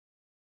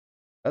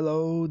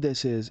Hello,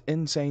 this is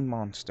Insane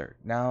Monster.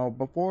 Now,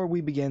 before we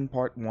begin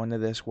part 1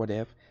 of this What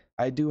If,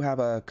 I do have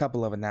a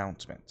couple of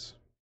announcements.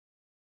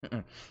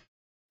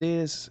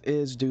 This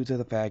is due to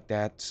the fact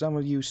that some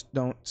of you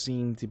don't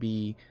seem to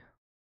be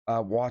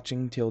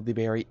watching till the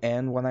very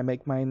end when I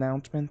make my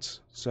announcements,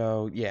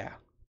 so yeah.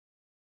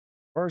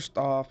 First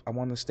off, I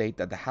want to state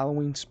that the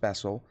Halloween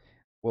special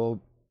will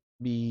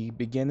be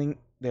beginning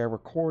their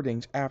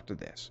recordings after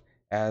this.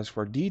 As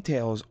for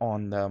details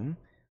on them,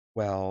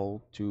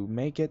 well, to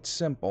make it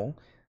simple,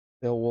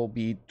 there will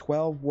be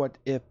 12 What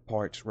If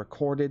parts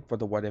recorded for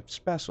the What If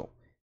special.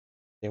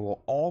 They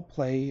will all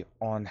play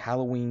on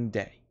Halloween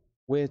Day,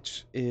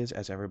 which is,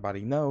 as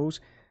everybody knows,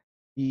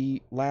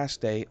 the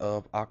last day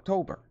of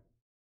October.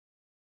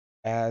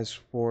 As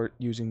for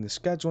using the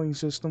scheduling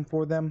system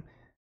for them,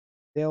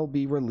 they'll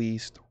be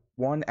released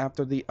one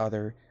after the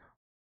other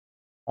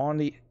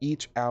on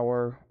each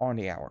hour on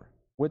the hour,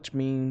 which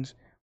means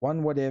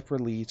one What If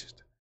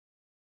released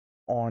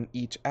on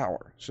each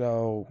hour.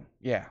 So,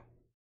 yeah.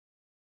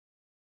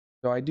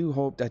 So I do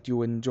hope that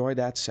you enjoy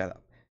that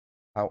setup.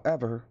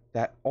 However,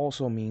 that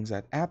also means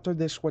that after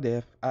this What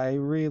If, I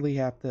really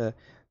have to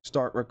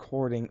start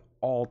recording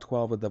all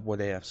 12 of the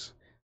What Ifs,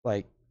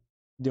 like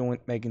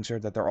making sure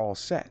that they're all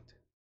set.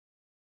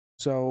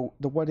 So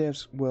the What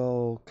Ifs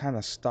will kind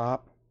of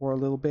stop for a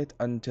little bit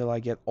until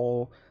I get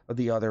all of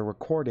the other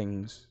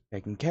recordings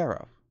taken care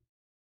of.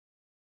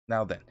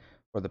 Now then,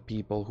 for the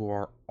people who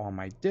are on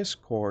my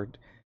Discord,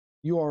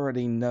 you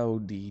already know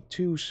the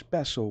two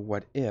special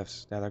What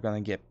Ifs that are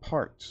going to get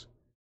parts.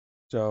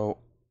 So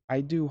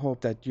I do hope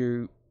that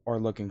you are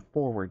looking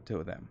forward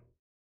to them.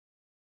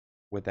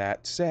 With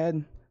that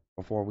said,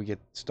 before we get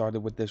started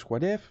with this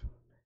What If,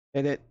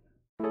 hit it.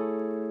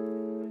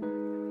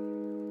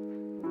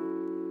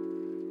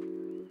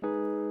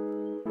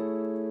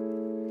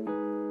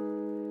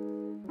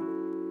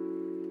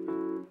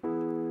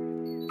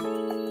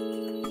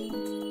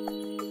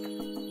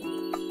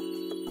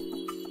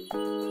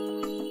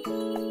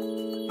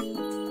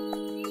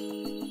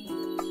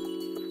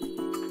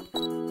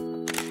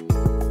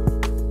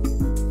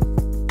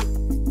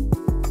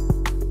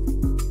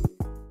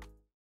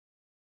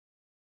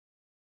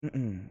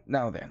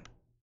 Now then,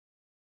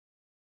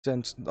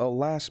 since the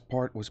last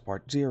part was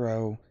part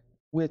 0,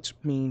 which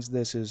means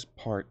this is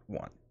part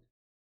 1.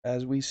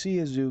 As we see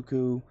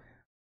Izuku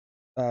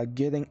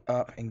getting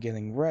up and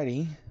getting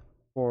ready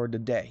for the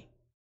day.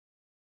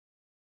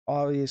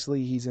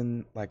 Obviously, he's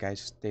in, like I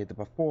stated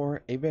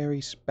before, a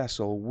very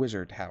special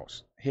wizard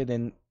house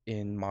hidden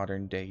in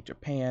modern day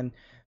Japan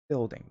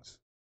buildings.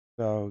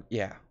 So,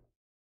 yeah.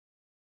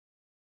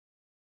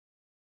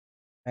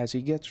 As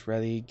he gets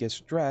ready, gets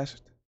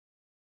dressed,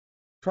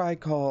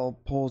 Tricol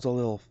pulls a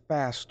little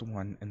fast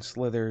one and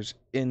slithers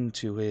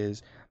into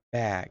his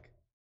bag.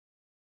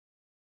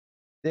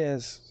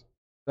 This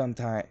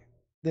sometimes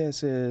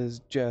this is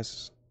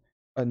just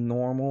a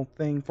normal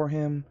thing for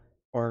him,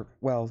 or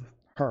well,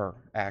 her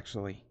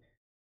actually.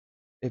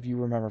 If you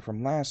remember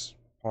from last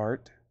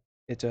part,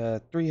 it's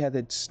a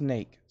three-headed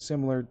snake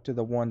similar to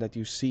the one that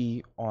you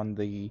see on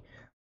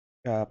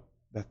uh,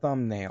 the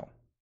thumbnail.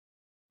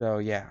 So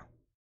yeah.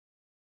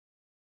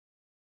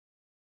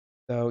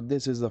 So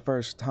this is the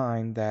first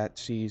time that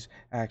she's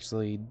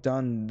actually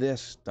done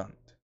this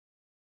stunt.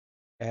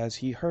 As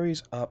he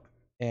hurries up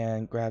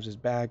and grabs his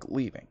bag,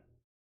 leaving.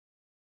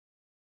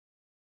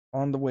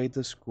 On the way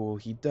to school,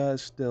 he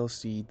does still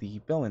see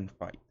the villain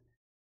fight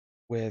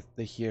with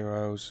the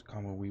heroes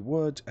Kamui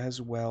Woods as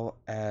well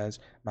as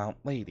Mount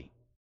Lady.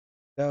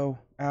 Though,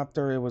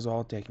 after it was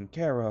all taken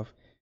care of,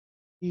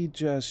 he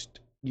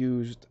just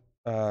used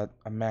a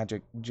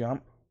magic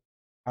jump.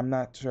 I'm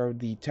not sure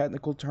the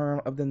technical term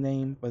of the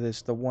name, but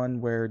it's the one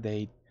where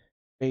they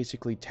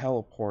basically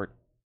teleport,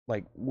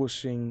 like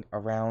whooshing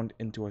around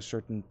into a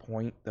certain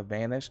point to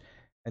vanish,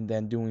 and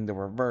then doing the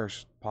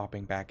reverse,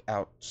 popping back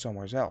out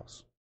somewhere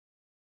else.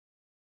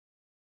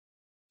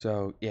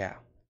 So, yeah.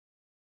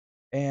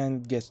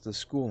 And gets to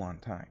school on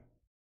time.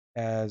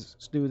 As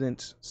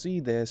students see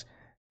this,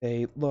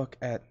 they look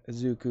at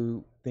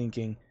Izuku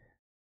thinking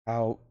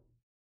how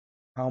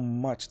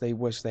much they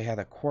wish they had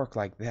a quirk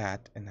like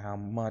that and how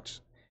much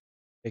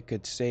it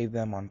could save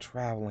them on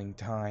traveling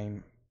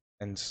time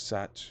and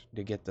such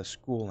to get to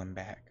school and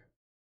back.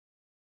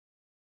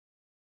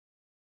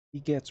 He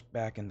gets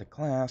back into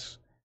class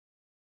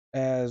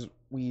as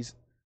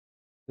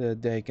the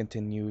day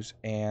continues,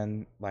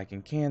 and like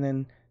in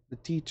canon, the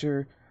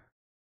teacher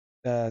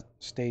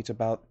states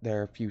about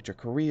their future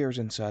careers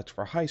and such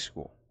for high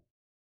school.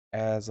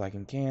 As like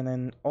in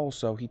canon,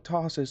 also he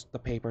tosses the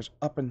papers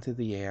up into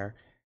the air,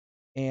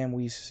 and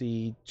we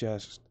see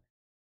just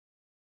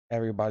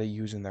everybody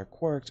using their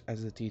quirks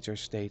as the teacher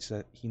states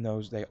that he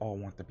knows they all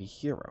want to be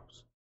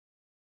heroes.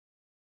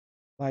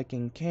 Like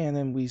in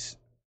canon, we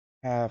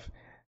have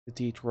the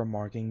teacher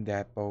remarking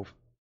that both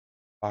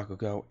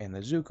Bakugo and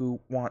Izuku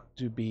want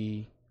to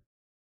be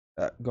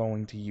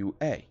going to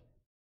UA.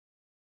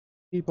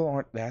 People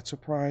aren't that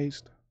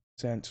surprised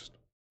since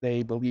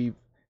they believe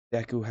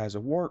Deku has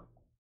a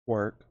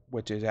quirk,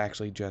 which is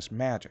actually just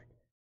magic.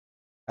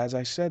 As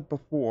I said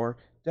before,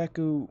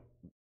 Deku,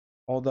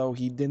 although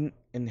he didn't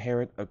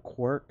inherit a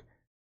quirk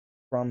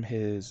from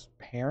his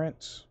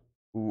parents,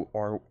 who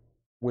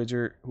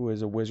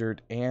is a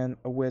wizard and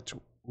a witch,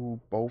 who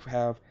both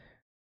have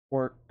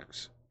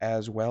quirks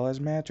as well as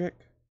magic,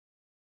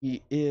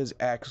 he is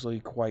actually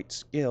quite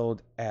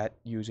skilled at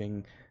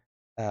using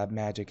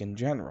magic in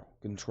general,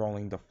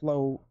 controlling the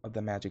flow of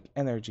the magic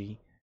energy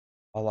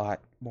a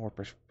lot more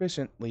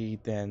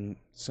proficiently than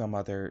some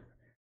other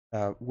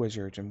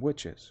wizards and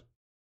witches.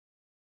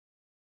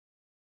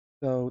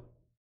 So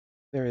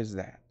there is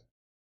that.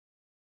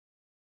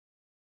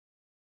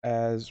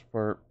 As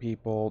for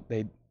people,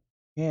 they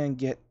can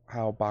get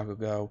how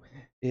Bakugo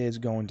is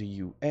going to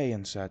UA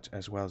and such,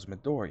 as well as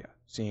Midoriya,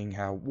 seeing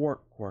how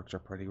warp quirks are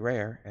pretty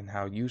rare and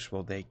how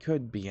useful they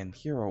could be in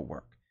hero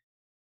work,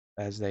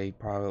 as they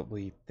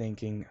probably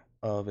thinking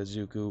of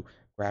Izuku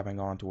grabbing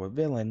onto a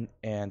villain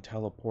and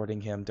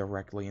teleporting him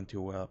directly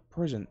into a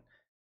prison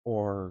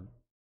or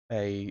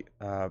a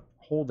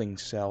holding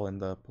cell in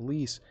the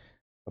police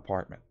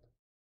department,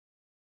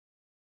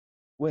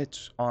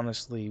 which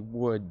honestly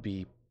would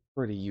be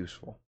pretty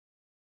useful.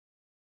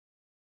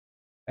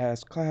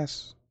 As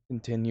class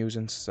continues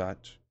and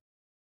such,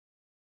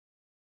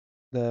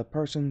 the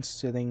person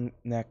sitting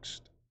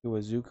next to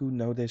Izuku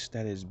noticed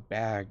that his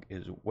bag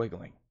is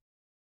wiggling,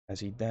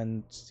 as he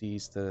then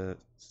sees the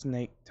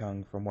snake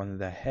tongue from one of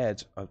the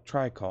heads of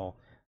Tricol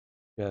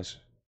just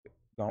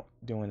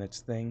doing its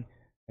thing,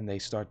 and they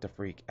start to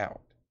freak out.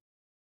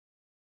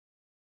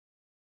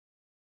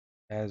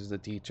 As the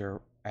teacher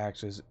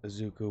asks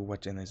Izuku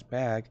what's in his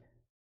bag,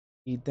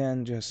 he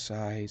then just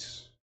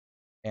sighs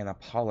and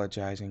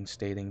apologizing,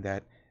 stating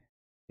that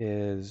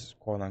his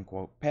quote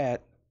unquote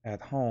pet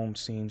at home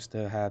seems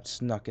to have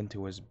snuck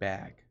into his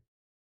bag.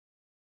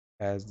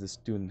 As the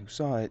student who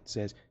saw it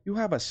says, "You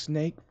have a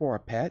snake for a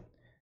pet?"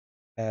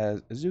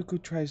 As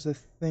Izuku tries to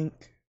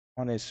think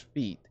on his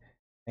feet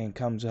and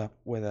comes up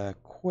with a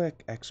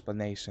quick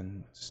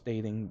explanation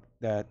stating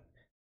that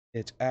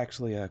it's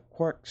actually a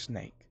quirk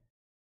snake.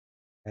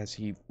 As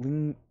he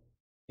leans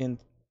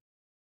into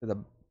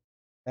the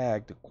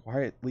bag to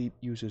quietly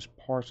use his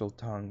parcel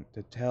tongue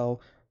to tell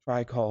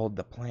Tricol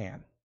the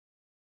plan.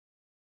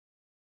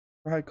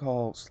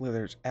 Tricol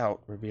slithers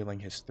out, revealing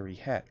his three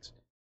heads.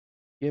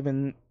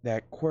 Given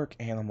that quirk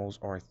animals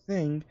are a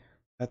thing,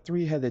 a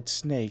three-headed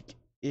snake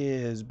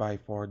is by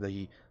far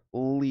the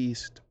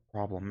least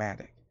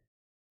problematic,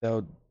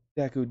 though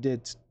Deku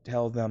did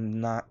tell them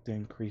not to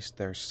increase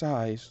their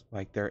size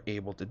like they're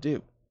able to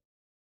do,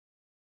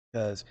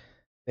 because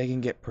they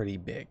can get pretty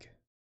big.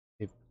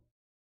 If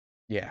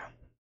yeah.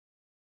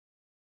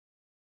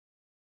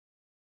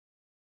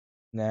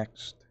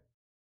 Next,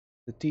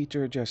 the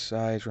teacher just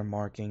sighs,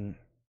 remarking,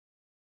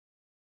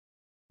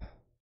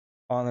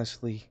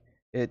 "Honestly,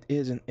 it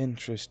is an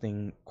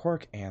interesting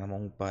quirk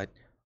animal, but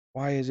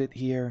why is it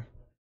here?"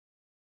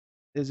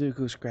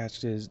 Izuku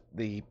scratches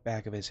the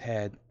back of his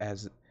head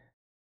as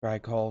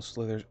Tricol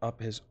slithers up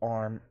his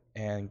arm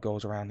and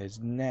goes around his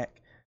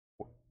neck,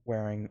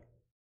 wearing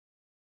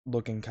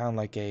looking kind of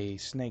like a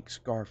snake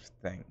scarf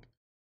thing.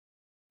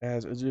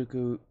 As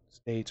Izuku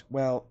states,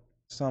 well,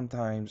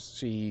 sometimes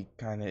she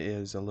kind of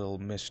is a little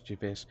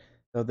mischievous,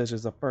 though this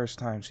is the first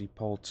time she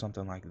pulled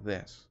something like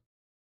this.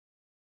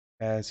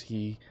 As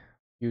he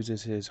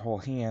uses his whole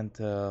hand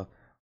to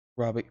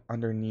rub it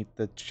underneath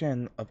the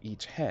chin of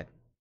each head,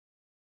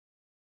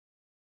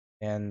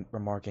 and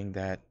remarking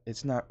that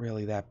it's not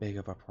really that big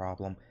of a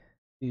problem.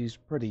 He's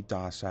pretty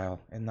docile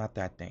and not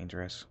that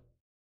dangerous.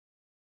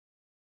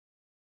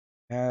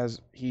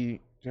 As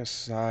he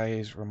just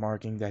sighs,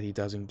 remarking that he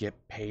doesn't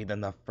get paid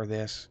enough for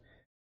this,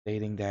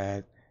 stating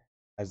that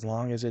as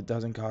long as it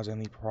doesn't cause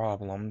any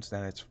problems,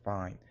 then it's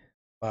fine.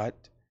 But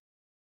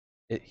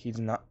he's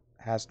not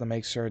has to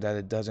make sure that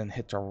it doesn't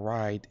hitch a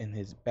ride in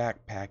his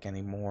backpack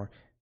anymore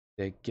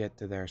to get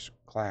to their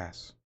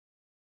class,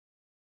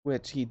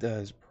 which he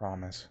does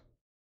promise.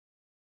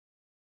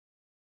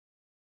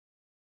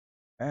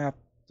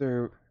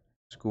 After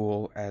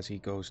school, as he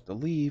goes to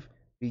leave,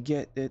 we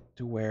get it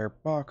to where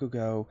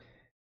Bakugo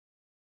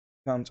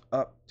comes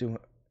up to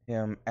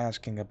him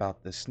asking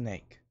about the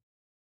snake.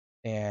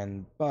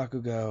 And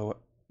Bakugo,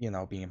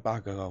 being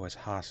Bakugo, is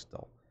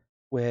hostile,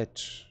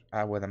 which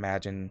I would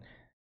imagine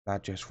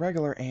not just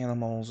regular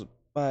animals,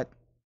 but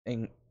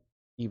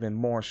even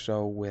more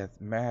so with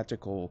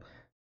magical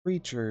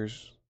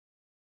creatures,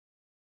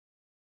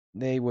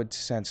 they would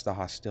sense the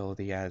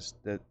hostility as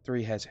the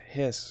three heads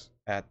hiss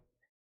at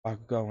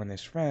Bakugo and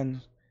his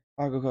friends.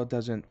 Bakugo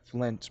doesn't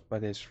flinch,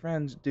 but his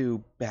friends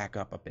do back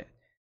up a bit.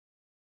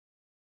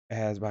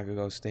 As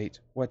Bakugo states,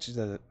 what's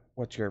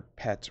your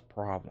pet's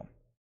problem?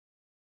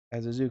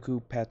 As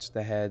Izuku pets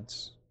the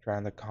heads,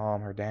 trying to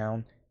calm her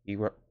down, he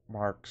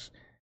remarks,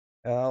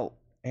 well,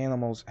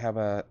 animals have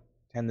a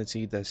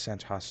tendency to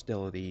sense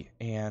hostility,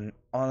 and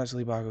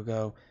honestly,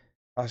 Bakugo,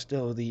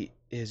 hostility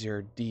is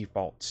your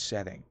default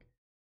setting.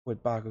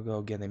 With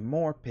Bakugo getting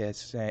more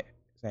pissed,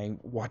 saying,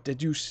 "What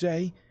did you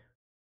say?"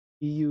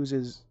 He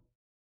uses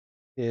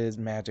his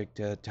magic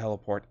to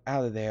teleport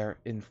out of there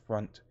in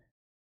front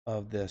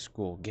of the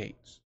school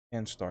gates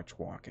and starts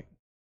walking.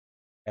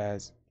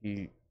 As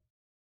he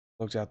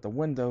looks out the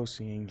window,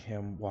 seeing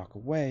him walk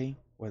away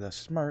with a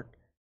smirk,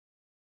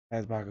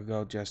 as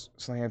Bakugo just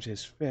slams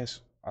his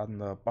fist on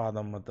the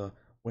bottom of the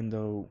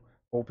window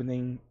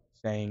opening,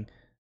 saying,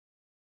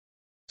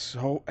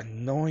 "So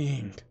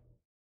annoying."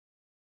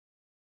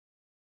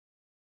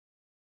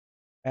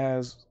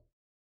 As,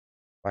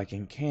 like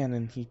in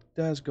canon, he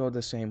does go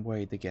the same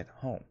way to get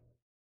home,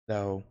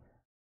 though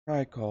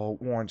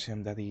Trico warns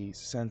him that he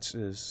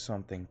senses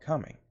something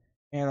coming.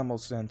 Animal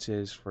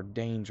senses for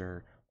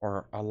danger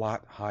are a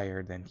lot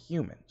higher than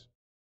humans.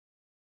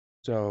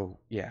 So,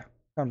 yeah,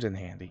 comes in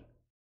handy.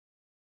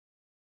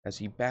 As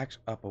he backs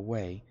up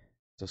away,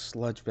 the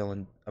sludge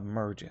villain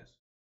emerges.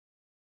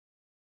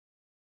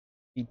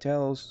 He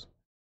tells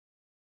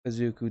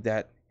Izuku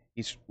that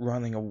he's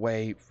running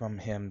away from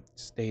him,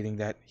 stating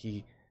that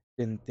he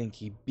didn't think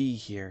he'd be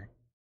here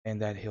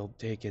and that he'll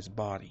take his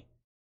body.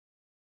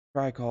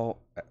 Tricol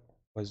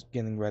was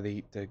getting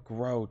ready to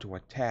grow to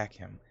attack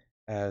him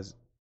as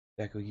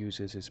Deku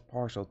uses his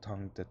partial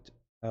tongue to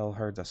tell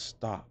her to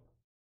stop.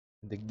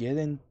 To get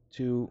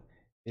into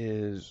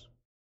his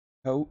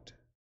coat,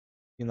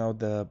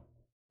 the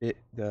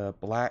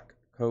black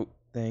coat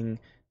thing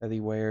that he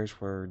wears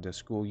for the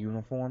school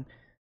uniform.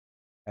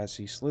 As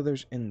he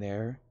slithers in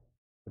there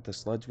with the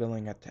sludge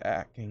villain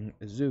attacking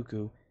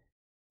Izuku,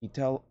 he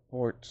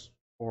teleports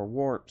or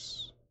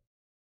warps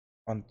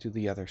onto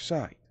the other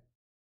side,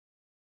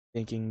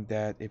 thinking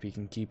that if he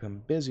can keep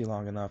him busy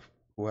long enough,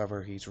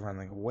 whoever he's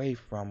running away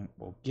from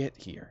will get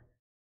here.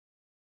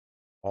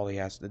 All he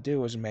has to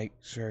do is make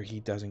sure he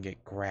doesn't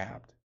get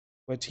grabbed,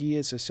 which he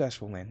is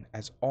successful in,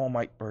 as All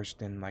Might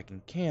bursts in like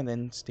in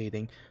canon,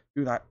 stating,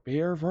 "Do not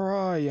fear, for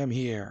I am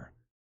here."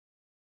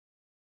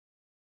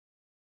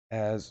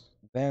 As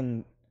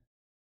then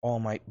All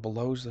Might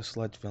blows the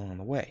sludge villain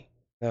away,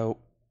 though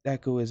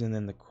Deku isn't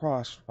in the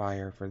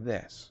crossfire for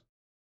this.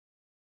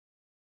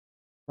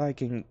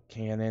 Like in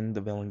canon,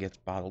 the villain gets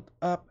bottled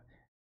up,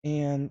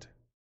 and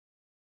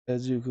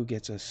Izuku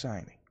gets a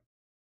signing.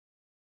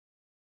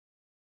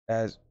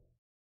 As,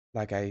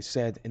 like I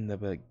said in the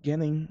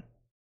beginning,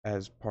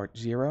 as part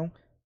 0,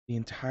 the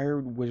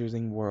entire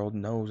wizarding world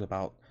knows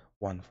about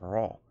One for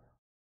All,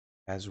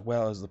 as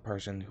well as the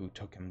person who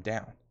took him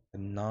down, the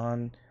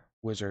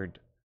non-wizard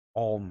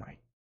All Might,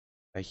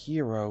 a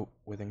hero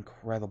with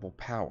incredible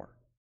power.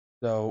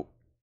 So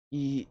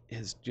he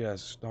is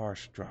just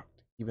starstruck,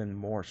 even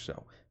more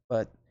so,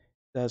 but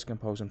does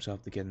compose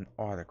himself to get an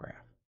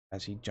autograph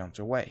as he jumps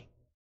away.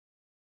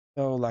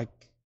 So, like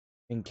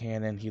in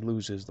canon, he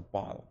loses the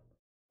bottle,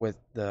 with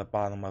the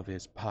bottom of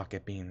his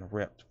pocket being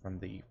ripped from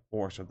the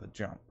force of the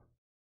jump.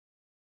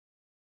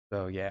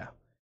 So, yeah.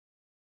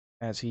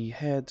 As he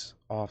heads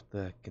off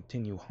to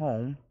continue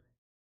home,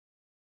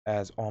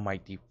 as All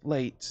Might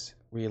deflates,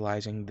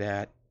 realizing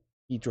that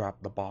he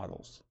dropped the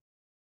bottles.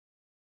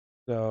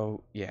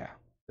 So, yeah.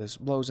 This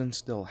explosion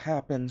still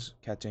happens,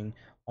 catching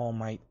All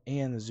Might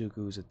and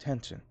Izuku's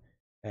attention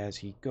as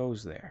he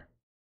goes there.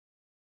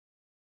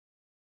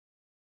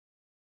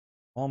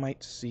 All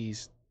Might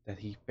sees that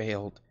he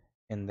failed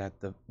and that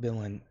the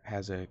villain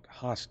has a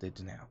hostage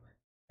now.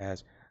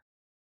 As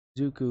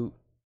Izuku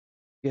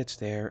gets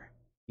there,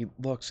 he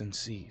looks and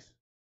sees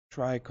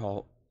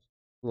Tricol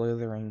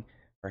slithering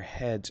her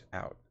heads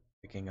out,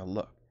 taking a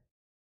look.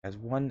 As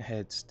one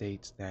head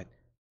states that,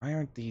 "Why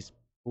aren't these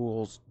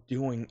fools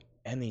doing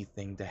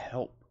anything to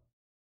help?"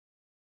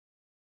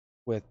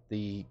 With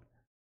the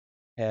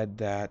head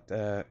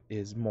that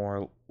is more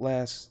or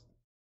less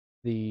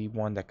the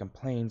one that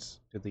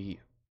complains to the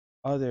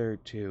other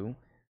two,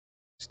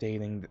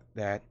 stating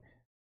that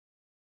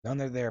none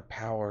of their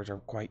powers are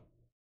quite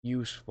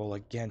useful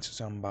against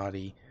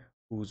somebody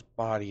whose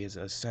body is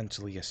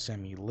essentially a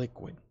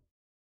semi-liquid.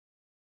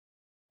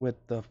 With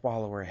the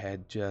follower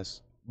head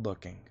just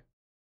looking,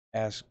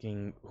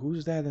 asking,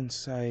 "Who's that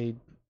inside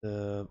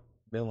the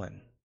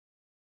villain?"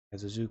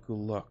 As Izuku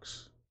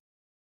looks,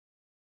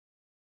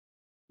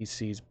 he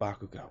sees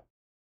Bakugo.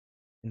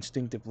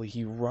 Instinctively,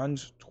 he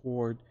runs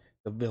toward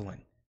the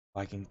villain,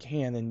 like in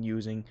canon,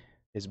 using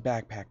his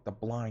backpack to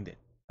blind it,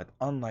 but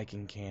unlike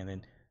in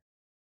canon,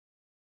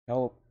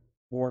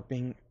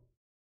 warping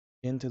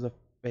into the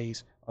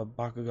face of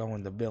Bakugo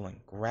and the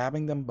villain,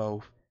 grabbing them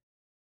both,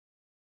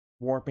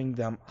 warping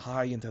them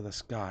high into the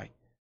sky.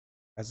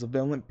 As the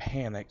villain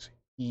panics,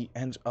 he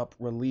ends up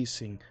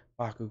releasing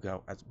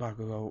Bakugo, as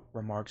Bakugo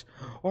remarks,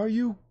 "Are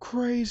you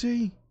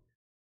crazy?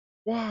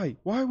 Why?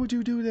 Why would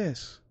you do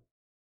this?"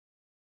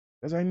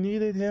 "Because I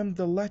needed him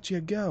to let you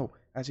go,"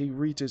 as he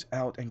reaches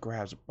out and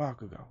grabs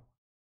Bakugo.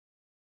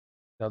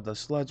 So the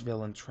sludge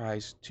villain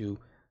tries to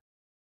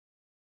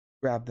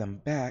grab them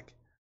back.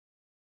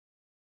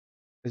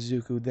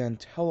 Izuku then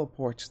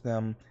teleports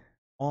them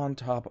on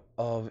top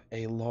of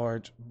a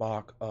large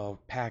block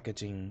of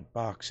packaging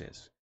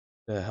boxes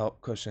to help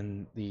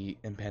cushion the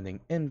impending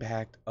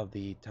impact of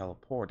the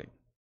teleporting.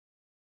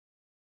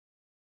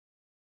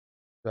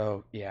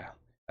 So, yeah,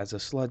 as the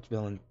sludge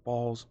villain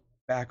falls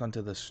back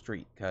onto the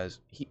street,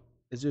 because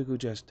Izuku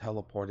just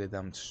teleported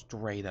them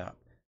straight up,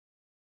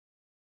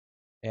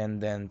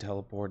 and then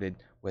teleported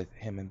with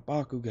him and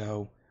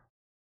Bakugo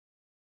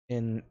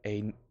in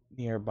a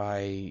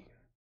nearby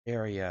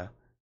area,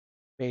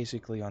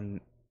 basically on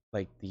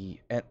like the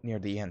near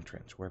the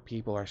entrance where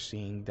people are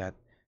seeing that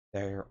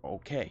they're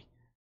okay.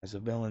 As the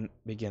villain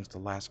begins to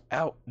lash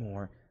out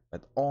more,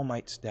 but All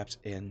Might steps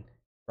in,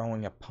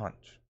 throwing a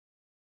punch,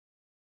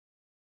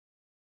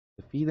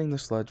 defeating the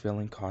sludge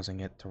villain, causing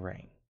it to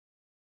rain.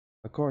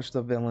 Of course,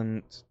 the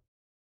villain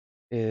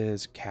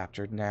is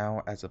captured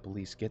now as the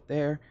police get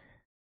there,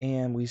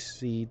 and we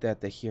see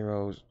that the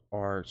heroes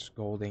are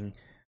scolding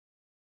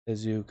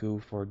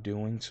Izuku for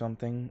doing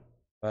something,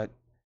 but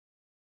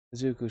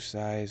Izuku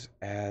sighs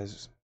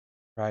as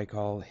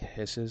Tricol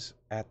hisses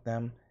at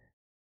them.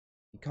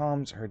 He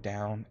calms her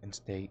down and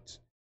states,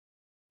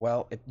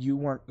 "Well, if you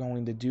weren't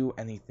going to do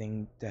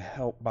anything to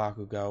help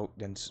Bakugo,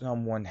 then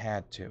someone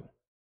had to."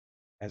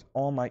 As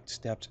All Might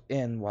steps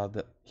in while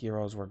the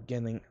heroes were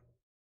getting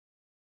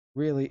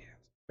really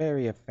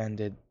very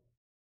offended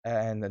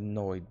and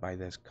annoyed by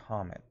this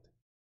comment.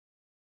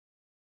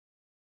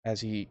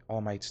 As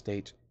All Might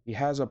states, he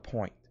has a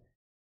point.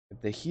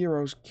 If the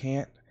heroes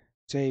can't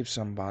save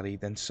somebody,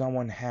 then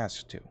someone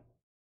has to.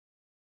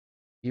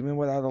 Even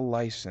without a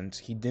license,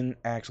 he didn't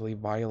actually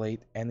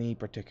violate any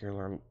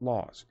particular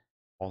laws.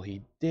 All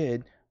he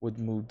did was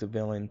move the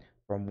villain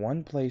from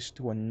one place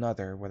to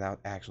another without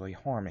actually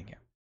harming him.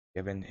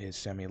 Given his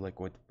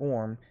semi-liquid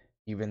form,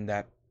 even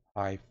that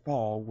high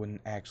fall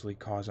wouldn't actually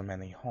cause him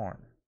any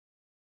harm.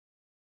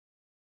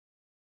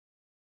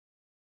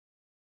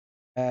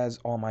 As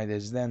All Might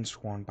is then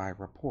scorned by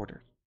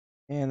reporters,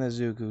 and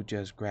Izuku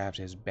just grabs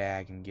his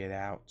bag and get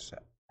out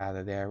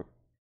of there,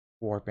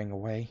 warping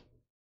away.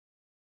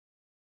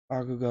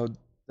 Bakugo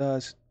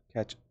does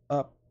catch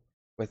up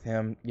with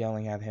him,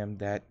 yelling at him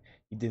that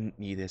he didn't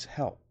need his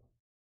help.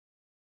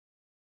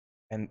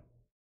 And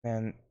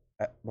then,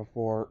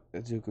 before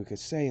Izuku could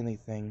say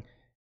anything,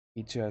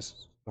 he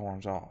just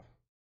storms off.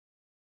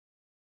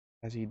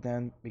 As he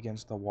then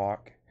begins to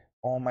walk,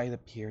 All Might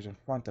appears in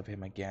front of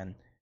him again,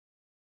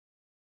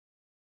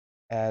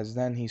 as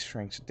then he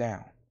shrinks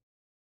down,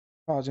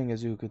 causing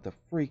Izuku to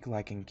freak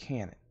like in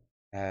canon,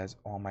 as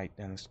All Might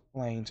then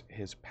explains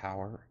his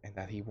power and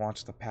that he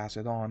wants to pass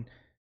it on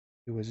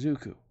to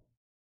Izuku.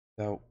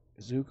 So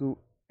Izuku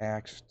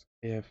asked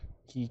if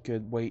he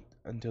could wait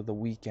until the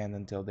weekend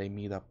until they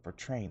meet up for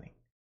training,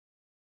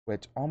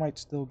 which All Might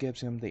still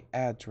gives him the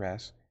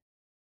address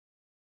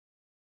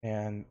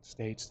and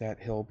states that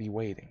he'll be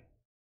waiting.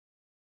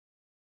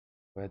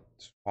 But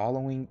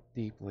swallowing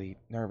deeply,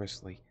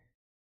 nervously,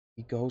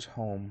 he goes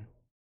home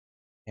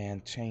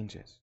and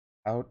changes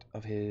out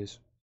of his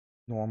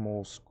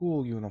normal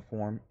school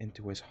uniform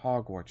into his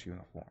Hogwarts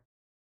uniform,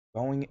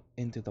 going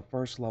into the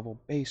first level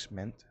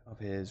basement of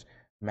his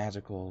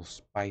magical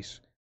spice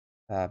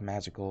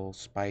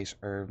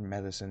herb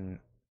medicine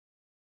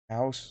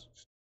house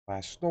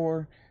 /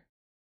 store,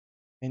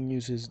 and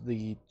uses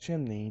the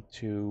chimney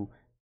to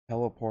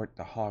teleport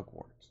to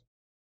Hogwarts.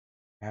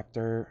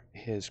 After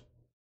his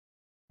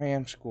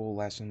cram school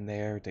lesson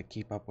there to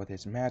keep up with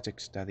his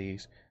magic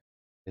studies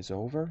is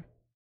over,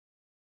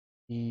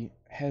 he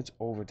heads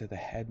over to the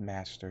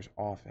headmaster's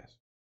office.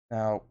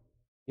 Now,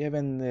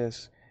 given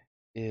this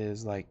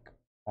is like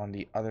on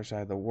the other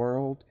side of the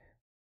world,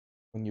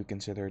 when you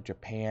consider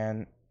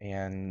Japan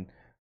and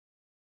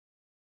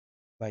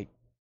like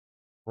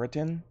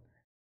Britain,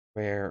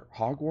 where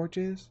Hogwarts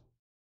is,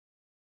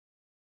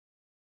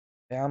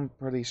 I'm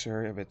pretty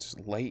sure if it's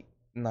late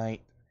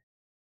night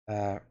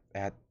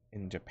at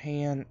in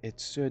Japan, it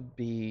should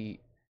be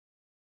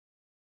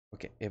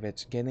okay. If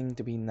it's getting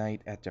to be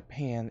night at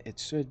Japan, it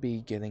should be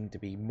getting to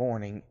be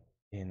morning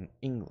in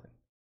England.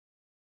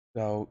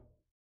 So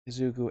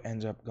Izuku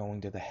ends up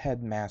going to the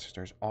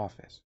headmaster's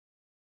office.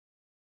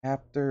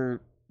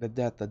 After the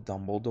death of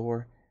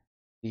Dumbledore,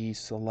 the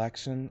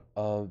selection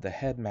of the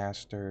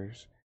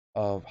headmasters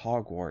of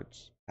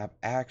Hogwarts have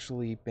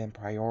actually been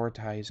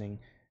prioritizing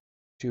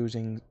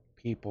choosing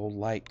people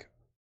like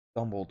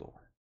Dumbledore,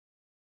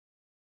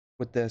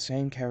 with the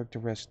same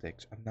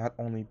characteristics of not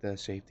only the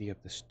safety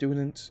of the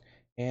students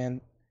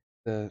and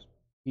the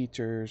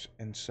teachers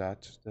and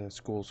such, the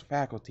school's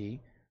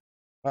faculty,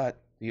 but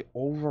the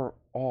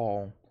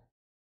overall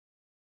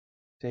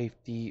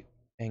safety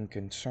and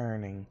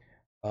concerning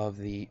of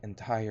the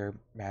entire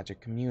magic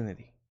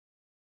community.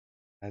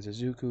 As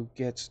Izuku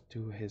gets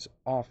to his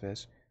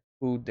office,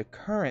 who the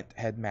current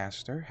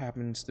headmaster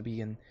happens to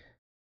be an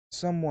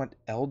somewhat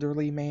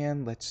elderly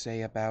man, let's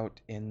say about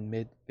in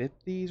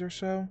mid-50s or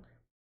so,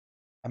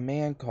 a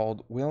man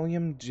called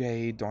William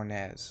J.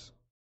 Dornez.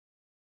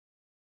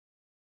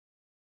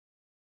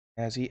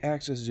 As he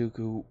asks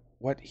Izuku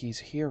what he's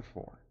here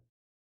for,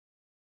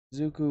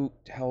 Izuku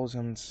tells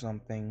him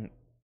something,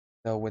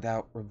 though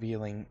without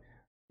revealing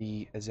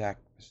the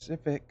exact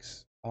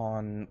specifics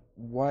on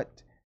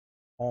what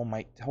All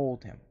Might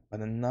told him,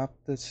 but enough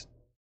to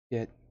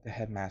get the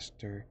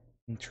headmaster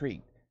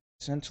intrigued,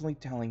 essentially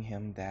telling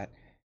him that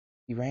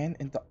he ran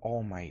into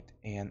All Might,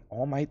 and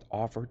All Might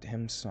offered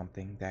him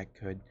something that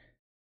could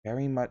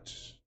very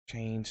much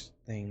change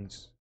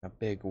things in a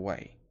big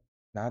way.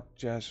 Not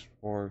just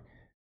for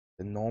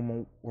the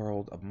normal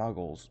world of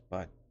muggles,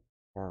 but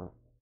for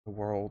the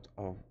world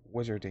of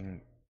wizarding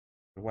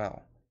as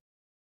well.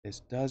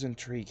 This does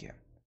intrigue him,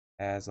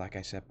 as, like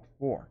I said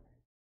before,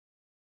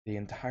 the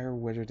entire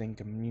wizarding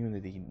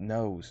community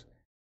knows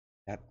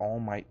that All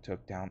Might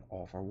took down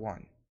All for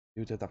One,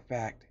 due to the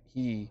fact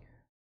he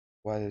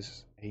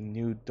was a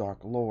new Dark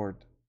Lord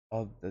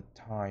of the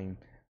time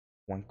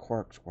when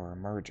quirks were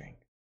emerging.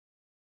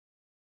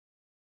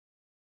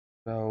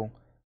 So,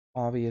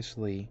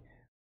 obviously,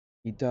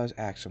 he does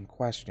ask some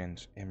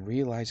questions and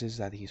realizes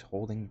that he's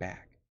holding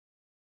back.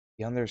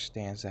 He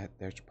understands that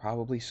there's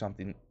probably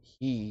something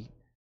he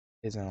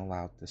isn't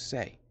allowed to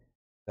say,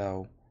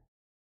 though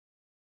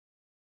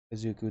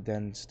Izuku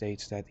then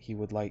states that he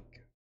would like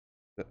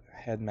the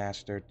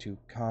headmaster to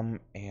come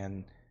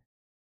and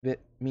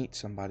meet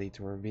somebody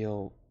to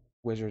reveal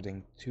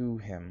wizarding to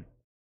him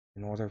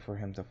in order for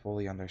him to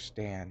fully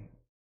understand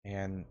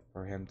and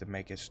for him to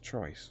make his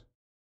choice.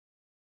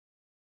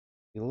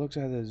 He looks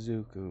at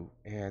Izuku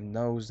and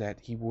knows that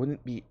he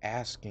wouldn't be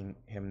asking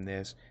him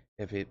this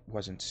if it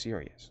wasn't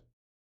serious.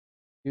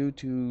 Due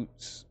to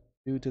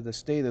due to the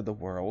state of the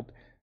world,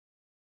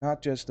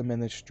 not just the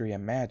Ministry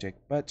of Magic,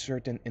 but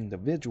certain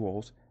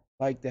individuals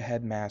like the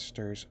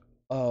headmasters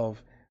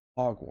of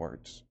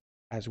Hogwarts,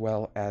 as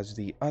well as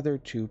the other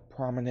two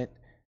prominent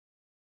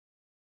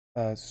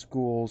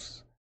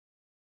schools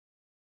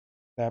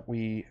that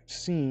we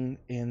seen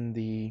in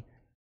the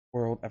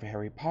world of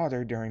Harry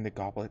Potter during the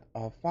Goblet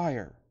of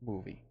Fire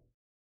movie.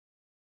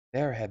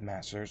 Their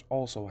headmasters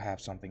also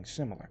have something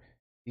similar,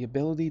 the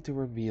ability to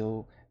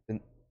reveal the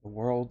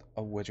world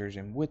of wizards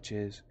and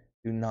witches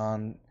to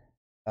non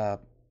uh,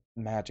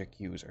 magic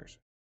users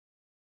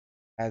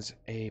as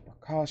a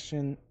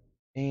precaution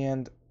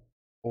and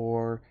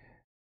or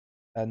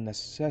a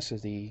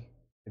necessity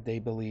if they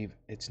believe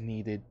it's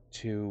needed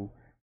to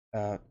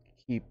uh,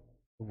 keep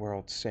the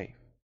world safe.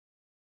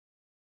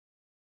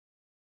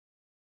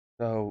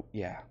 So,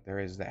 yeah, there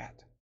is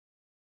that.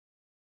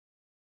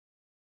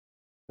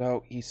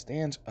 So he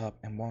stands up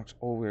and walks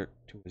over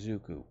to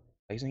Izuku,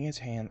 placing his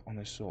hand on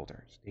his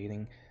shoulder,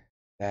 stating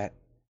that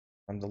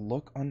from the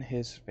look on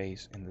his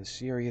face and the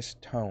serious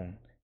tone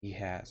he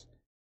has,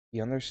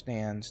 he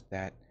understands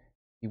that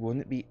he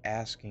wouldn't be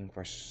asking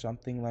for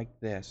something like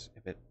this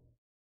if it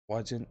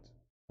wasn't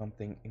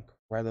something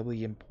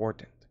incredibly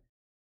important.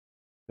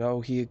 So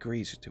he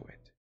agrees to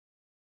it.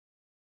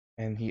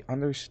 And he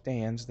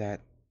understands that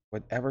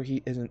whatever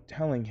he isn't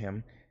telling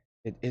him,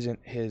 it isn't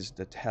his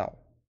to tell.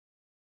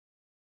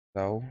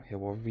 So he'll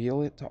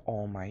reveal it to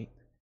All Might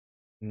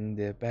in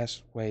the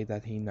best way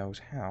that he knows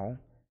how.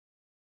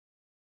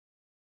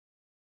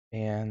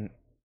 And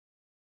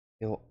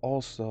he'll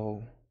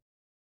also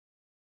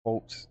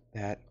hopes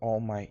that All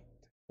Might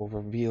will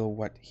reveal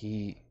what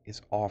he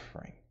is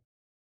offering.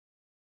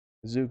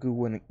 Zuko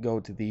wouldn't go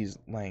to these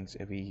lengths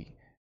if he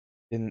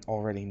didn't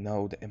already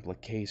know the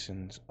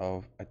implications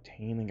of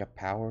attaining a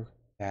power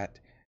that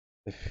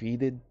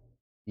defeated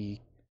the,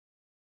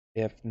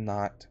 if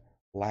not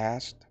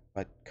last,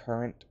 but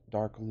current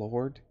Dark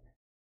Lord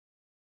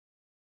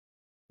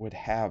would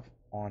have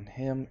on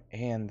him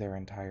and their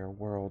entire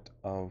world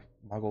of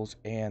muggles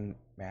and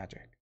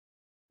magic.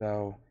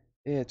 So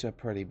it's a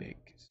pretty big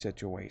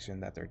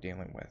situation that they're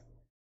dealing with.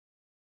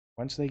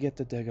 Once they get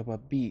to Dagobah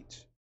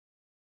Beach,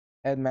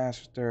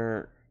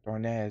 Headmaster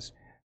Dornez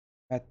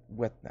met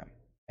with them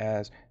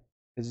as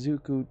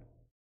Izuku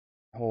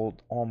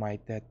told All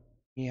Might that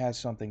he has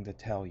something to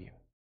tell you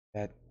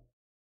that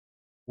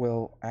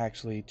will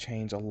actually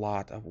change a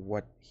lot of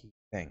what he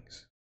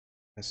thinks,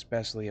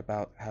 especially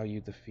about how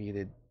you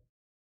defeated,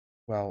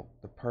 well,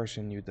 the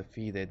person you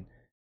defeated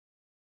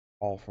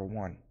All for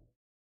One.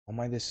 All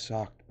Might is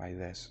shocked by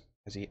this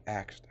as he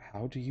asked,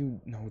 "How do you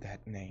know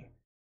that name?"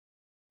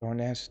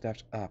 Dornez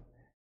steps up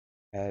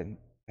and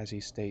as he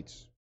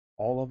states,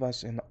 all of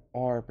us in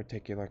our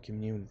particular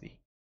community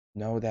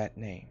know that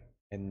name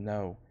and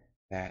know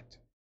that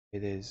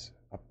it is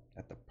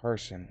that the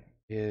person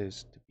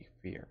is to be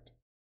feared.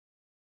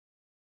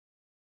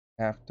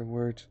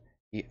 Afterwards,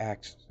 he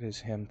asks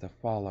him to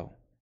follow,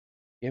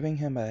 giving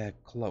him a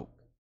cloak,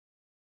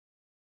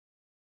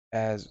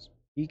 as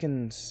he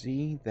can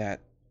see that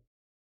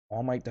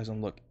All Might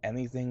doesn't look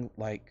anything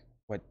like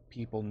what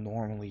people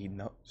normally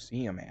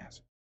see him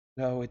as.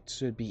 So it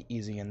should be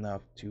easy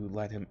enough to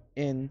let him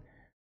in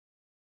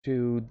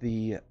to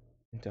the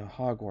into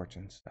Hogwarts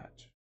and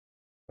such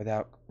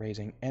without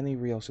raising any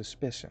real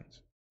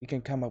suspicions. He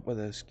can come up with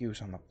an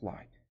excuse on the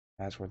fly.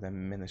 As for the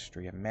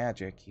Ministry of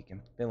Magic, he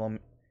can film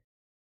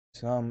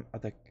some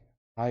of the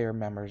higher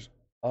members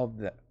of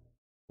the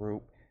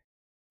group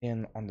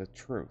in on the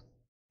truth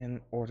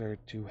in order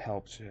to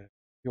help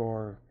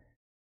secure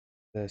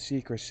the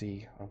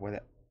secrecy of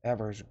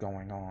whatever's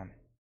going on.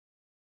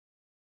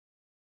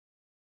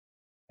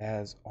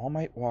 As All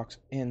Might walks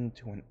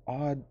into an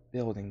odd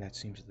building that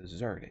seems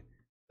deserted,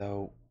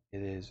 though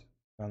it is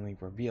suddenly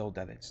revealed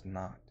that it's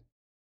not.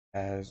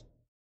 As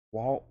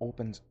wall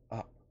opens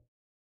up,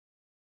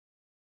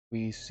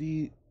 we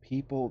see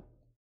people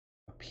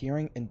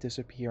appearing and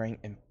disappearing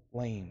in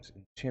flames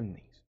and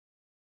chimneys.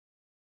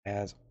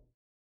 As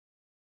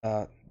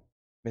uh,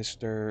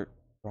 Mr.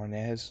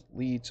 Dornez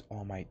leads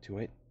All Might to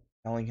it,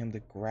 telling him to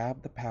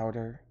grab the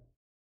powder,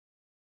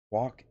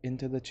 walk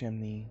into the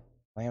chimney,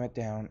 slam it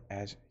down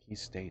as he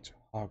states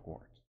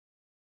Hogwarts.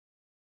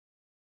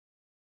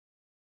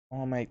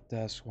 All Might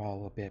does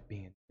swallow a bit,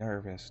 being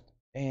nervous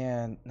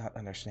and not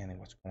understanding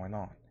what's going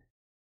on,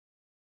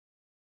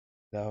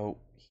 though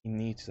he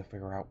needs to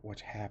figure out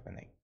what's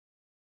happening.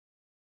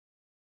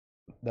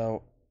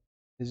 Though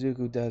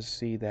Izuku does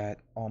see that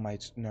All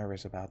Might's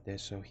nervous about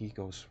this, so he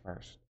goes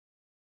first,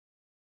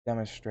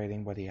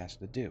 demonstrating what he has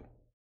to do.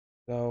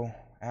 So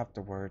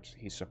afterwards,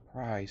 he's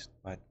surprised,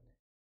 but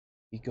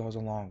he goes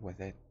along with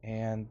it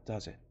and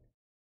does it,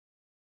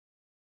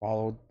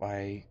 followed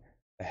by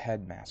the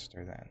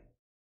headmaster then.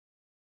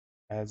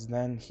 As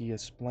then he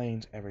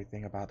explains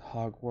everything about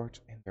Hogwarts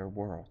and their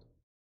world,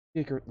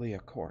 secretly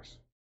of course.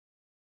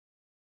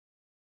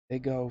 They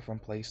go from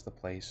place to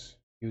place,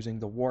 using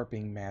the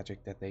warping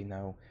magic that they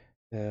know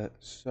to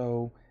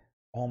show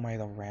All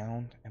Might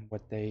around and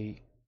what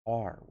they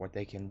are, what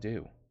they can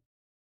do.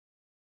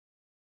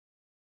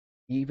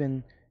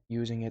 Even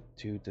using it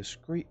to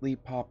discreetly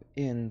pop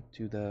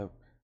into the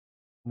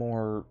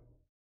more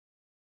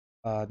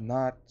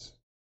not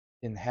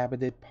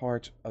inhabited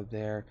parts of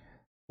their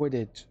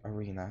Quidditch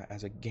arena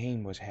as a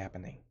game was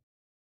happening.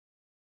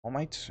 All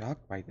Might's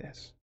shocked by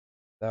this,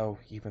 though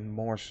even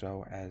more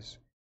so as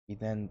he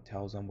then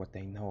tells them what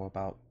they know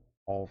about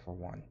All for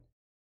One,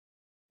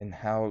 and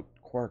how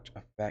quirks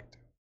affect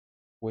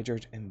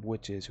wizards and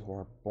witches who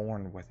are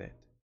born with it,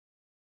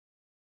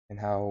 and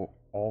how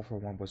All for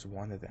One was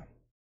one of them.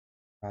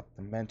 Not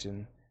to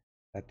mention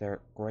that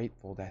they're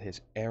grateful that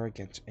his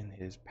arrogance and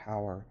his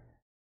power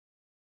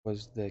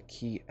was the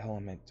key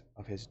element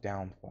of his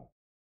downfall.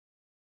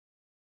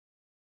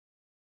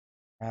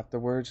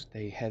 Afterwards,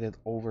 they headed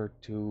over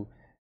to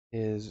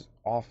his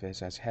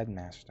office as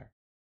headmaster.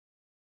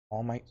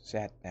 All Might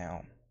sat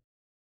down,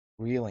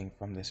 reeling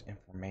from this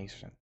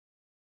information,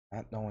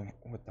 not knowing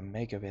what to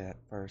make of it at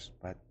first,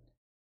 but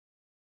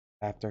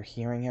after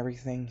hearing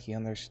everything, he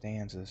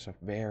understands the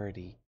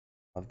severity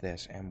of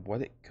this and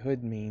what it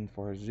could mean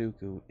for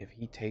Izuku if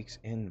he takes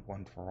in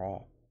One for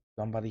All,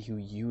 somebody who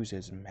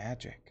uses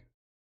magic,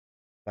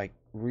 like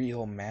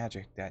real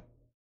magic that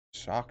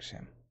shocks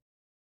him.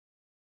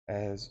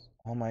 As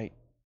All Might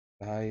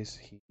dies,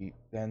 he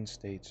then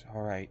states,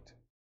 "Alright,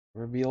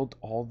 revealed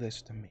all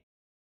this to me,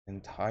 the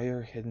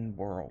entire hidden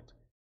world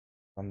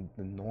from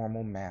the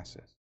normal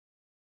masses.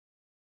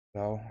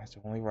 So it's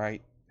only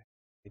right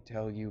I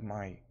tell you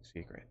my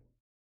secret."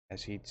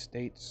 As he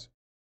states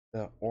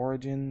the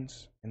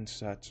origins and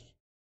such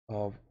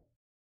of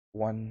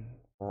One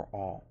for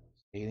All,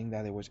 stating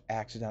that it was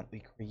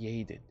accidentally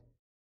created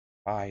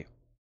by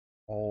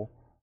All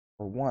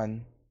for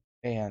One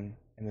and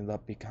ended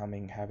up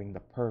becoming having the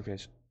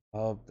purpose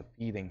of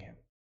defeating him.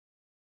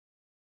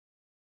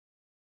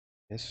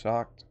 This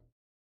shocked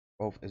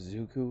both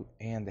Izuku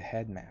and the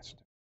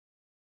headmaster,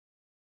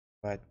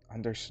 but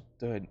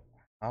understood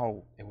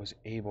how it was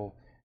able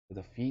to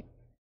defeat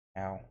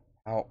now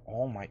how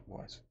All Might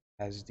was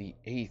as the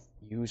eighth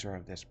user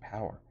of this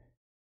power,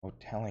 no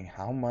telling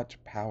how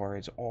much power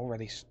is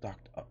already stuck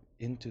up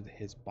into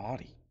his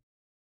body,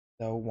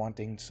 though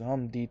wanting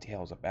some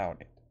details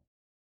about it.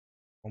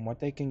 From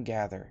what they can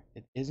gather,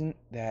 it isn't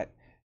that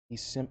he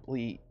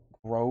simply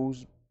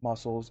grows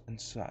muscles and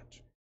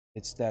such.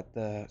 It's that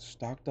the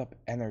stocked up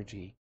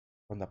energy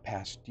from the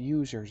past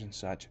users and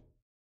such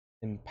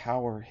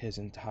empower his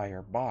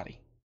entire body.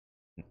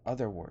 In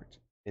other words,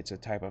 it's a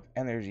type of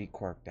energy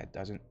quirk that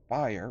doesn't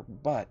fire,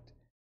 but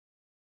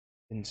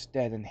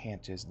instead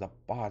enhances the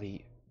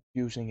body,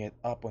 using it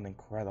up with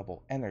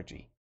incredible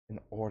energy in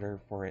order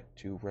for it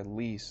to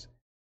release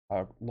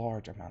a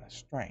large amount of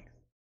strength.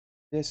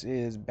 This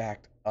is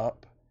backed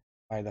up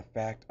by the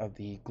fact of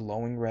the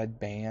glowing red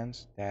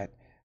bands that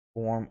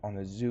form on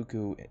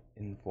Izuku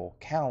in full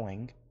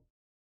cowling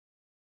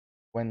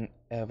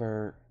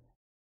whenever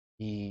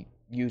he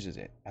uses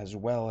it, as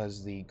well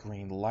as the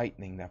green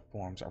lightning that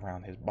forms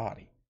around his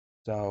body.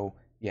 So,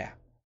 yeah,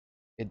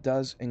 it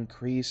does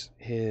increase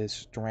his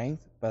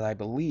strength, but I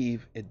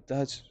believe it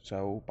does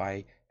so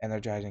by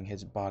energizing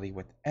his body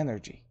with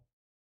energy.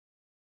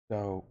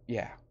 So,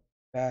 yeah,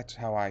 that's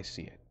how I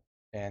see it,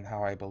 and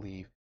how I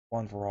believe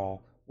One for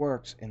All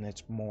works in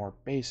its more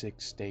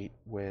basic state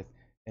with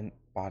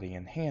body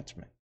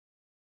enhancement.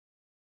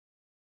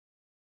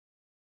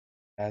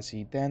 As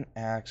he then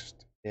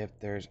asked if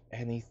there's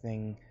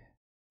anything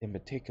in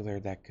particular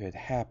that could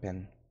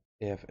happen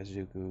if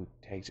Izuku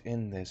takes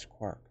in this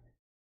quirk.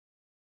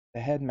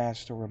 The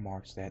headmaster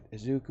remarks that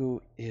Izuku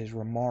is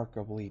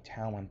remarkably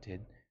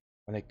talented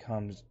when it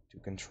comes to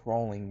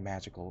controlling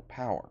magical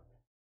power,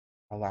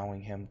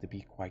 allowing him to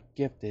be quite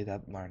gifted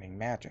at learning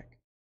magic.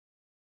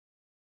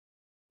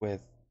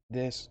 With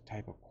this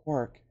type of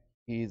quirk,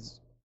 he's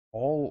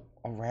all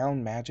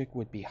around magic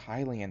would be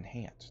highly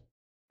enhanced,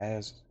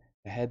 as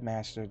the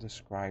headmaster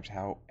describes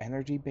how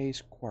energy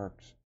based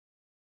quirks,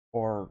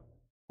 or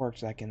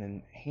quirks that can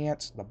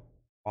enhance the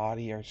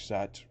body or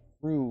such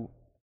through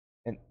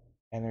an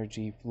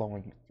energy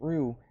flowing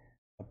through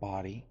the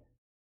body,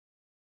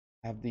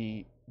 have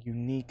the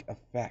unique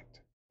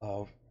effect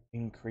of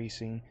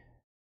increasing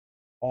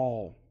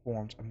all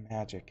forms of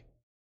magic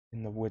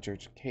in the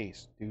wizard's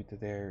case due to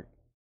their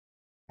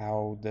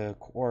how the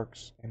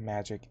quirks and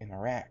magic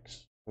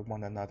interacts with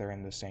one another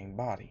in the same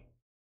body.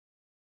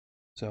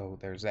 So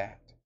there's that.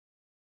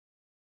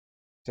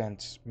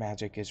 Since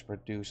magic is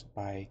produced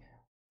by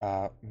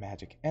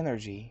magic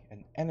energy,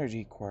 an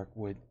energy quirk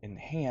would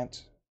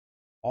enhance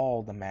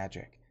all the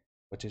magic,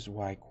 which is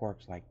why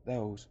quirks like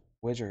those,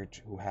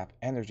 wizards who have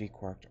energy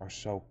quirks, are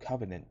so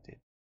coveted.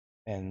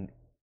 And,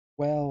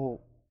 well,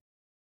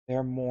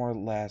 they're more or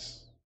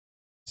less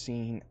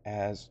seen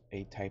as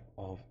a type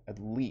of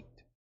elite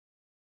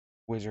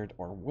wizard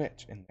or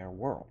witch in their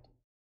world,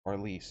 or at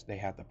least they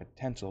have the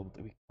potential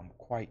to become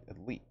quite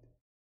elite.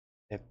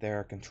 If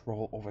their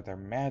control over their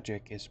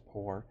magic is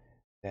poor,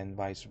 then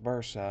vice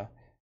versa.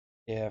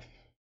 If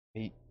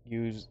they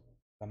use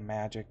the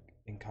magic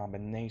in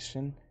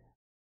combination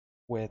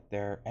with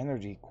their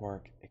energy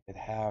quirk, it could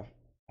have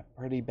a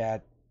pretty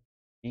bad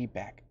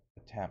feedback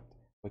attempt,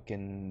 which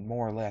can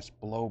more or less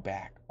blow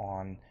back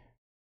on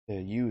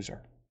the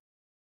user.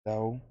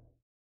 Though,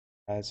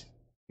 as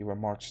he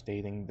remarked,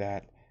 stating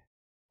that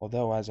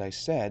although, as I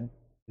said,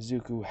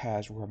 Izuku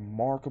has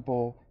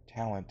remarkable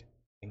talent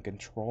in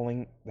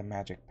controlling the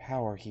magic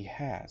power he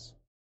has,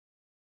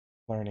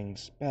 learning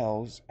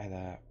spells at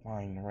a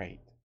fine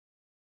rate,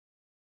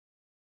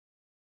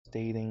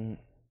 stating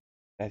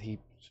that he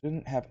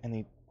shouldn't have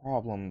any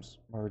problems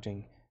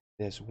merging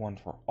this one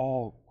for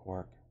all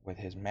quirk with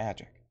his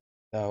magic,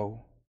 though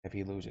if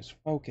he loses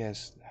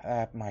focus,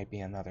 that might be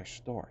another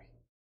story.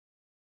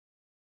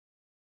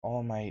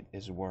 All Might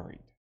is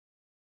worried,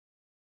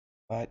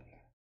 but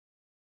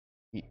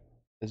he,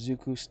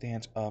 Izuku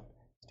stands up,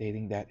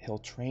 stating that he'll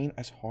train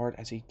as hard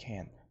as he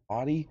can,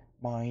 body,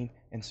 mind,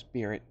 and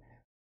spirit,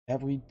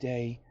 every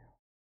day,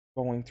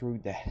 going through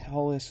the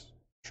hellish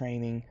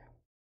training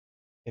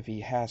if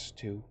he has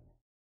to.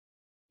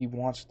 He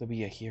wants to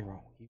be a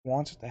hero. He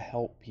wants to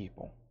help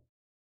people.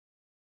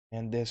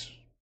 And this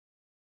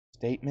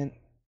statement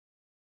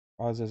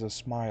causes a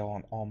smile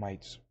on All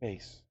Might's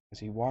face as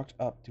he walks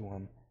up to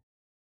him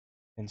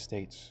and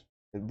states,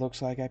 "It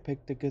looks like I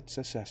picked a good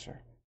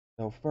successor,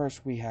 though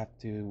first we have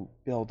to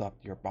build up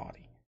your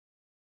body."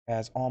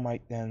 As All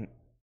Might then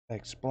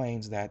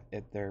explains that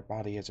if their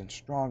body isn't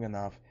strong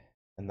enough,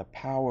 then the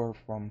power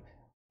from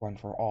One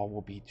for All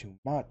will be too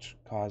much,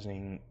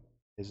 causing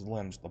his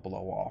limbs to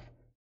blow off.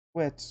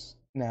 Which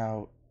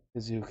now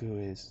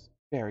Izuku is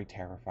very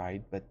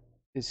terrified, but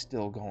is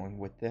still going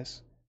with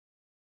this.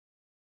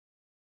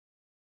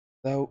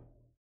 Though,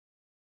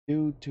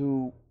 due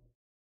to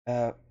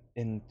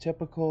in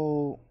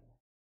typical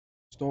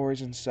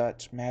stories and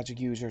such, magic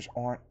users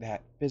aren't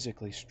that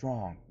physically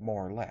strong,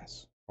 more or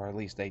less, or at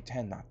least they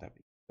tend not to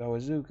be. So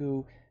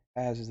Izuku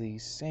has the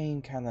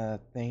same kind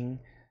of thing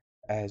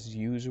as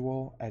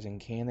usual as in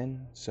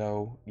canon.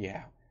 So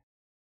yeah,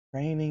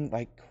 training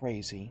like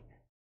crazy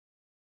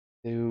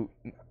to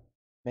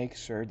make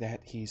sure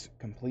that he's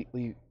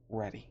completely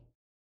ready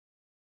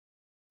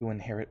to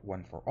inherit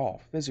One for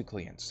All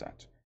physically and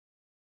such.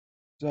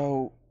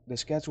 So the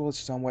schedule is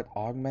somewhat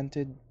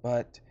augmented,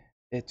 but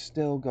it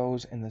still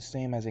goes in the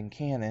same as in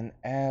canon,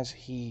 as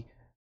he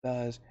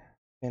does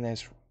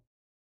finish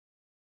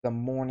the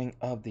morning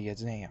of the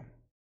exam.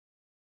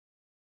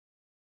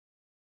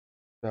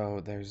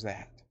 So there's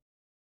that.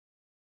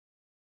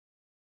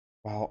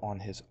 While on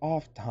his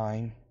off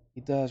time,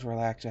 he does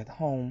relax at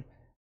home,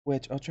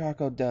 which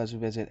Ochako does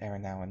visit every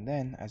now and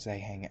then as they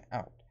hang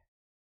out.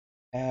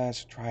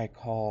 As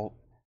Tricol,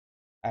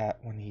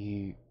 when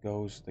he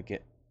goes to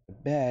get to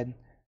bed,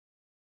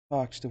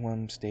 talks to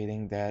him,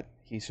 stating that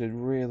he should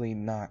really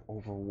not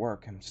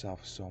overwork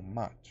himself so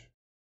much.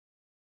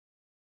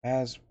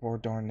 As for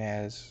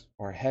Dornez,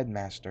 or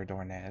Headmaster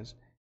Dornez,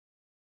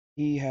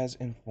 he has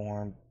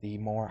informed the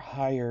more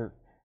higher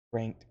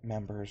ranked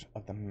members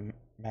of the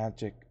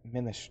magic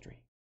ministry,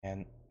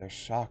 and they're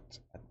shocked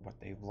at what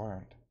they've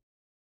learned,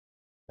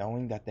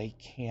 knowing that they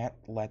can't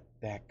let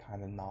that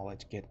kind of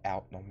knowledge get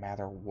out no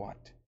matter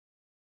what,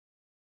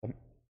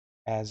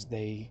 as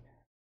they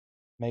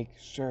make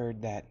sure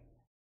that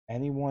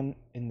anyone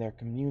in their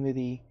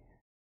community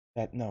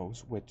that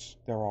knows, which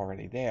they're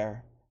already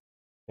there,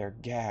 they're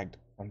gagged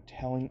from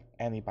telling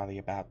anybody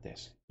about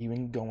this,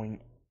 even going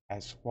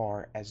as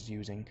far as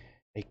using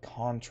a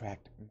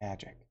contract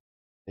magic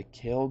to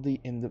kill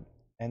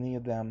any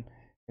of them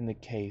in the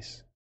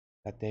case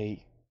that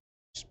they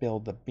spill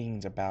the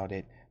beans about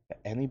it to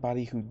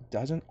anybody who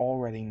doesn't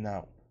already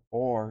know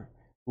or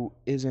who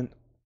isn't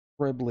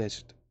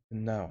privileged to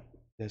know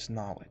this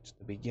knowledge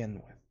to begin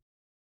with.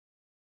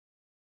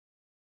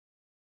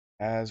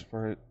 As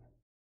for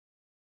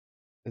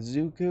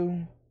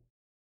Izuku,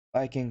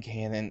 like in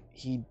canon,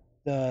 he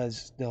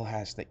does still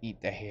has to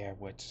eat the hair,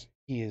 which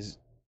he is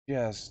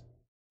just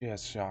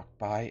just shocked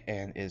by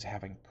and is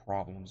having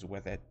problems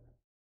with it.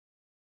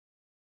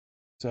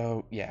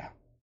 So yeah,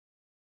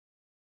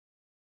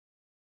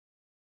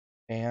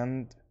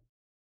 and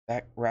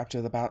that wraps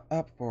it about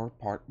up for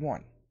part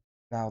one.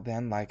 Now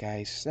then, like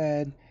I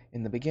said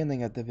in the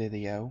beginning of the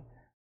video,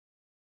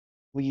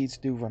 please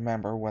do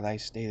remember what I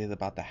stated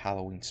about the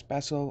Halloween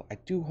special. I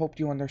do hope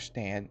you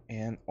understand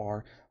and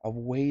are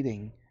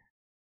awaiting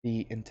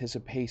the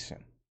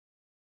anticipation.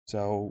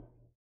 So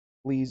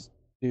please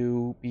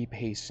do be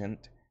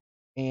patient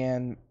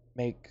and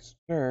make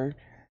sure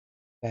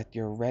that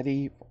you're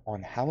ready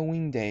on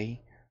Halloween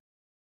Day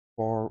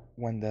for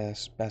when the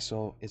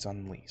special is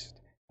unleashed.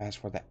 As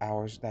for the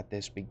hours that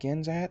this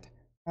begins at,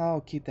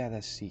 I'll keep that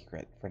a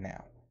secret for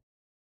now.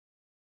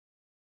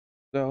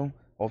 So,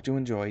 hope you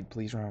enjoyed.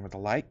 Please remember to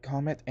like,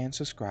 comment, and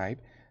subscribe.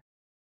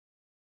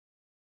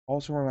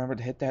 Also remember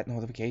to hit that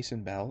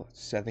notification bell,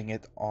 setting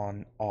it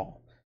on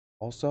all.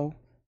 Also,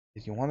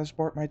 if you want to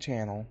support my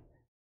channel,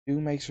 do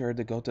make sure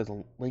to go to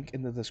the link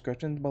in the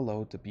description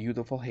below to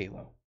Beautiful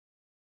Halo.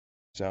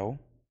 So,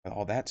 with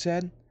all that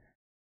said,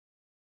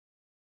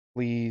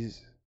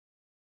 please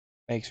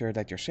make sure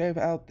that you're safe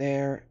out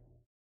there,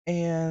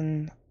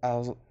 and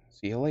I'll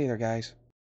see you later, guys.